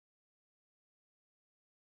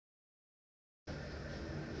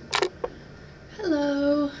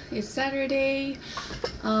Hello, it's Saturday.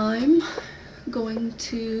 I'm going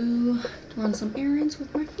to run some errands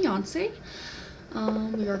with my fiance.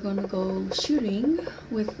 We are going to go shooting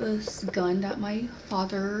with this gun that my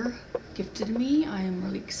father gifted me. I am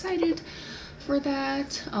really excited for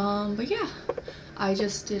that. But yeah, I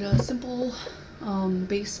just did a simple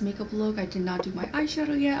base makeup look. I did not do my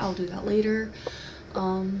eyeshadow yet. I'll do that later.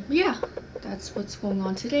 But yeah, that's what's going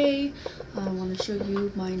on today. I want to show you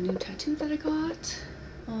my new tattoo that I got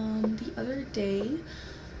the other day.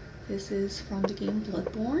 This is from the game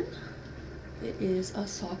Bloodborne. It is a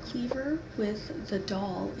saw cleaver with the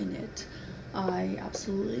doll in it. I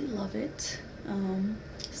absolutely love it.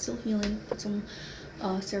 Still healing. Put some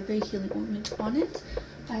CeraVe healing ointment on it.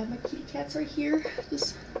 I have my kitty cats right here,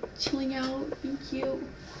 just chilling out, being cute.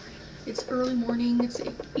 It's early morning, it's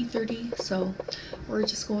 8:30, so we're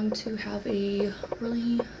just going to have a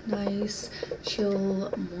really nice,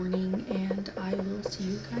 chill morning, and I will see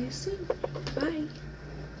you guys soon. Bye!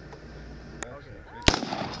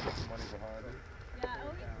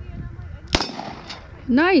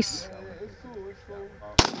 Nice!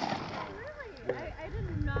 I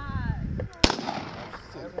did not.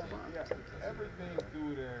 Everything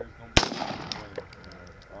through there is going to be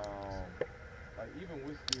like even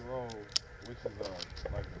Whiskey Road, which is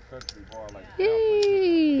like a country bar, like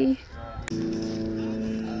Yay!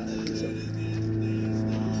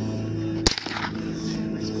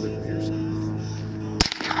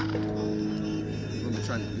 We've been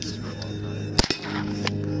trying to do this for a long time.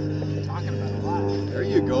 Talking about a lot. There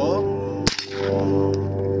you go.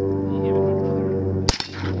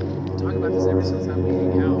 Talk about this every single time we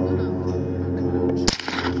hang out.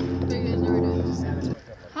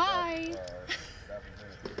 Hi!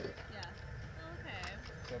 Yeah. Okay.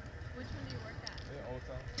 Which one do you work at? In Old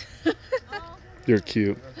Town. Oh. You're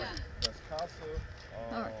cute. Yeah. That's Casa,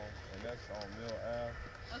 and that's on Mill Ave.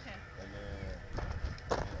 Okay. And then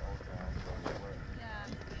in Old Town, so yeah.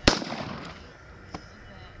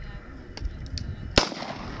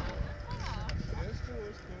 It's cool.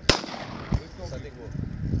 So I think we'll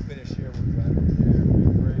finish here. We'll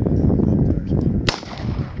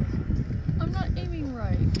I'm not aiming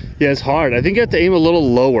right. Yeah, it's hard. I think you have to aim a little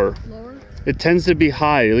lower. Lower? It tends to be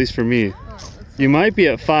high, at least for me. Alright, let's You might be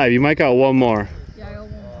at 5. You might got one more. Yeah, I got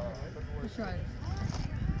one more. Let's try it.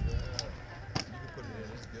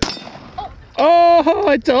 Oh,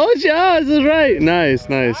 I told you. This is right. Nice,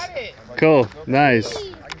 nice. Cool. Nice.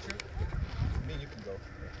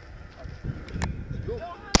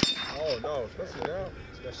 Oh no, especially now.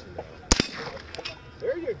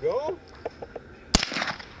 There you go.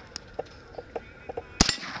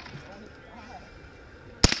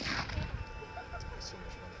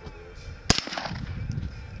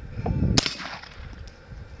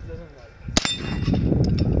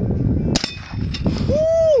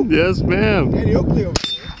 Yes, ma'am. Danny Oakley over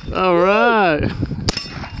here. All right.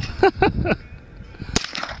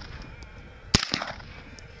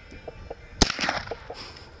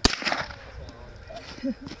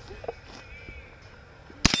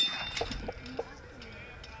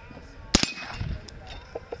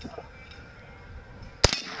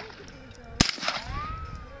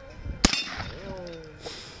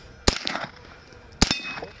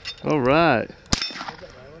 All right.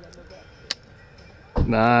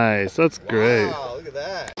 Nice. That's great. Wow, look at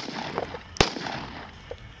that.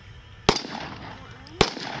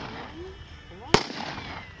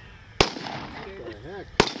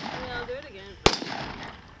 I'll do it again.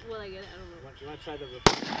 Will I get it? I don't know. You want to try the reverse?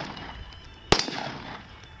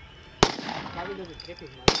 Probably doesn't kick as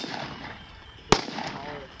much.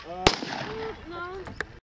 No.